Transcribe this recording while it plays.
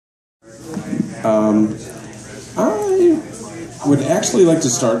I would actually like to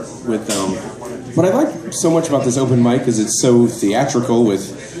start with what I like so much about this open mic is it's so theatrical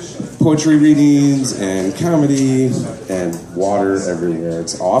with poetry readings and comedy and water everywhere.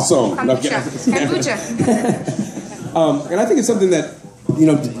 It's awesome. Kombucha. And I think it's something that, you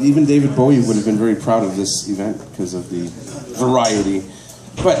know, even David Bowie would have been very proud of this event because of the variety.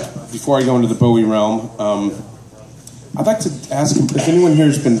 But before I go into the Bowie realm, I'd like to ask if anyone here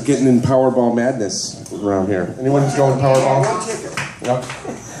has been getting in Powerball madness around here. Anyone who's going Powerball? No?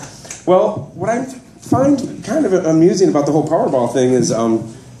 Well, what I find kind of amusing about the whole Powerball thing is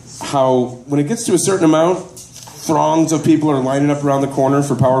how when it gets to a certain amount, throngs of people are lining up around the corner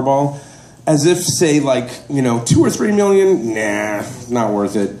for Powerball, as if, say, like, you know, 2 or 3 million, nah, not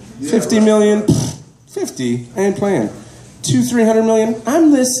worth it. 50 million, 50, I ain't playing. 200-300 million,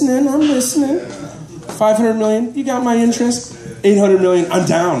 I'm listening. 500 million, you got my interest. 800 million, I'm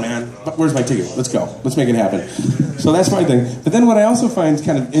down, man. But where's my ticket? Let's go. Let's make it happen. So that's my thing. But then what I also find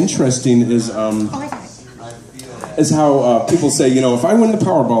kind of interesting is how people say, you know, if I win the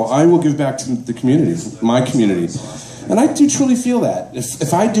Powerball, I will give back to the community, my community. And I do truly feel that.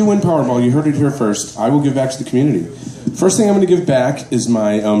 If I do win Powerball, you heard it here first, I will give back to the community. First thing I'm going to give back is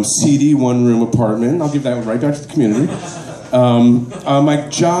my seedy one-room apartment. I'll give that right back to the community. My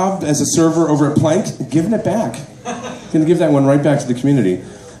job as a server over at Plank, giving it back. Going to give that one right back to the community.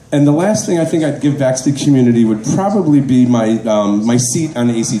 And the last thing I think I'd give back to the community would probably be my my seat on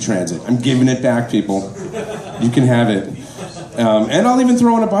AC Transit. I'm giving it back, people. You can have it. And I'll even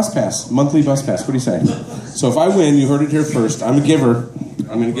throw in a bus pass, monthly bus pass. What do you say? So if I win, you heard it here first. I'm a giver.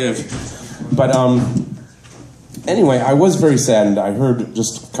 I'm going to give. But anyway, I was very saddened. I heard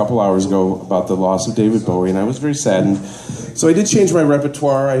just a couple hours ago about the loss of David Bowie, and I was very saddened. So I did change my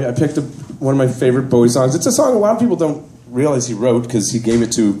repertoire. I picked up one of my favorite Bowie songs. It's a song a lot of people don't realize he wrote because he gave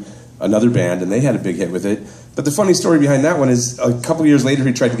it to another band, and they had a big hit with it. But the funny story behind that one is a couple years later,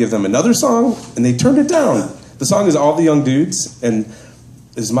 he tried to give them another song, and they turned it down. The song is All the Young Dudes, and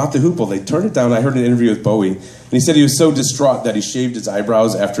is Mott the Hoople. They turned it down. I heard an interview with Bowie, and he said he was so distraught that he shaved his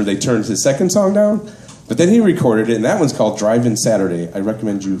eyebrows after they turned his second song down. But then he recorded it, and that one's called Drive-In Saturday. I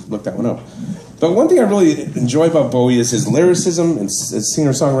recommend you look that one up. But one thing I really enjoy about Bowie is his lyricism and his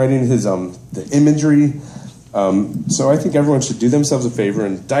singer-songwriting, his the imagery. So I think everyone should do themselves a favor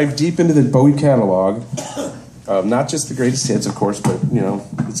and dive deep into the Bowie catalog. Not just the greatest hits, of course, but, you know,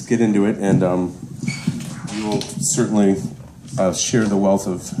 let's get into it, and you will certainly share the wealth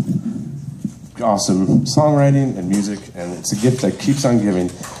of awesome songwriting and music, and it's a gift that keeps on giving.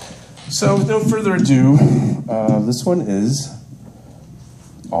 So, with no further ado, this one is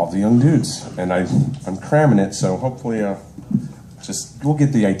All the Young Dudes, and I'm cramming it, so hopefully we'll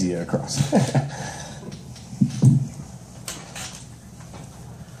get the idea across.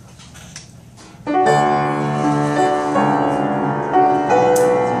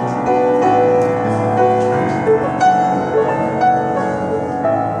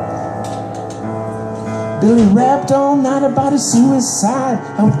 Billy rapped all night about his suicide.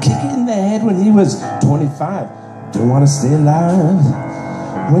 I would kick it in the head when he was 25. Don't want to stay alive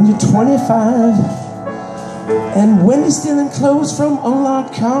when you're 25. And when you're stealing clothes from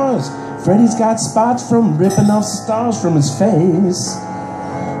unlocked cars, Freddie's got spots from ripping off stars from his face.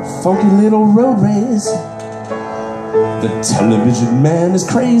 Funky little road race. The television man is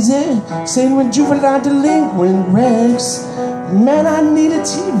crazy, saying when juvenile delinquent wrecks. Man, I need a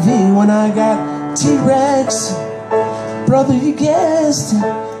TV when I got T-Rex. Brother, you guessed,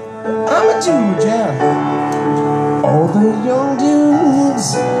 I'm a dude, yeah. All the young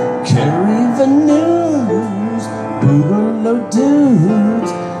dudes carry the news. Boogaloo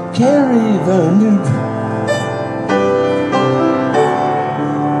dudes carry the news.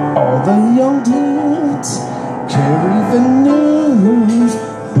 All the young dudes carry the news.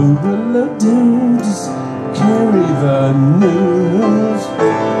 Boogaloo dudes carry the news.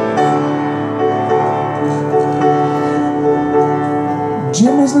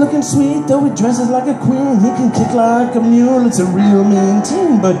 Jimmy's looking sweet, though he dresses like a queen. He can kick like a mule, it's a real mean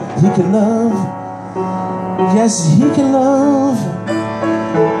team. But he can love, yes, he can love.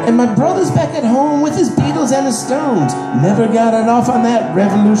 And my brother's back at home with his Beatles and his Stones. Never got it off on that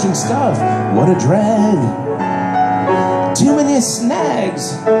revolution stuff. What a drag. Too many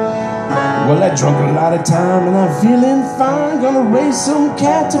snags. Well, I drunk a lot of time and I'm feeling fine. Gonna raise some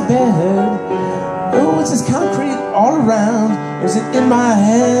cat to bed. Oh, it's this concrete all around. Is it in my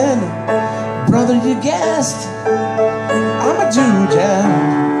head? Brother, you guessed, I'm a dude,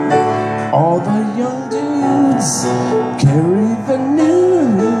 yeah. All the young dudes carry the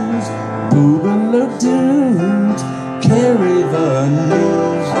news. Boogaloo dudes carry the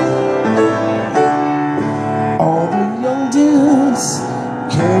news.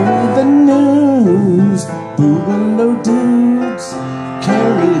 carry the news. Boogaloo dudes,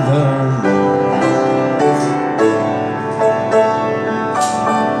 carry the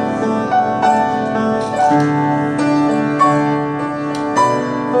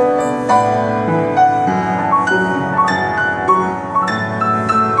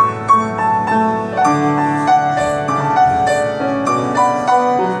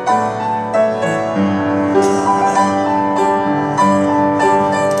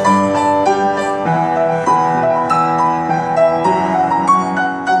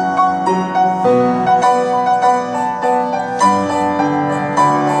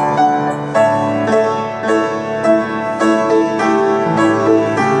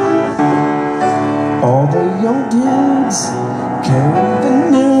young dudes, carry the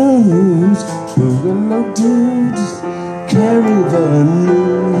news. Boogaloo dudes, carry the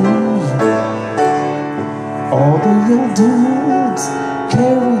news. All the young dudes,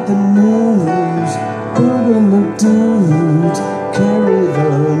 carry the news. Boogaloo dudes, carry the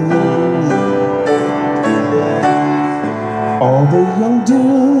news. All the young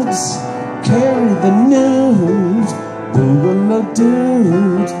dudes, carry the news. Boogaloo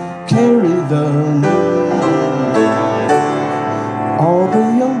dudes, carry the news. All the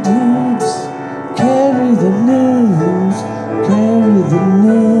young dudes, carry the news, carry the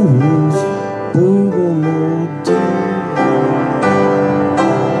news, Boogaloo dudes.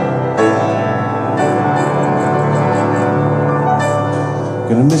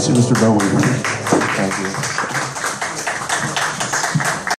 Gonna miss you, Mr. Bowie.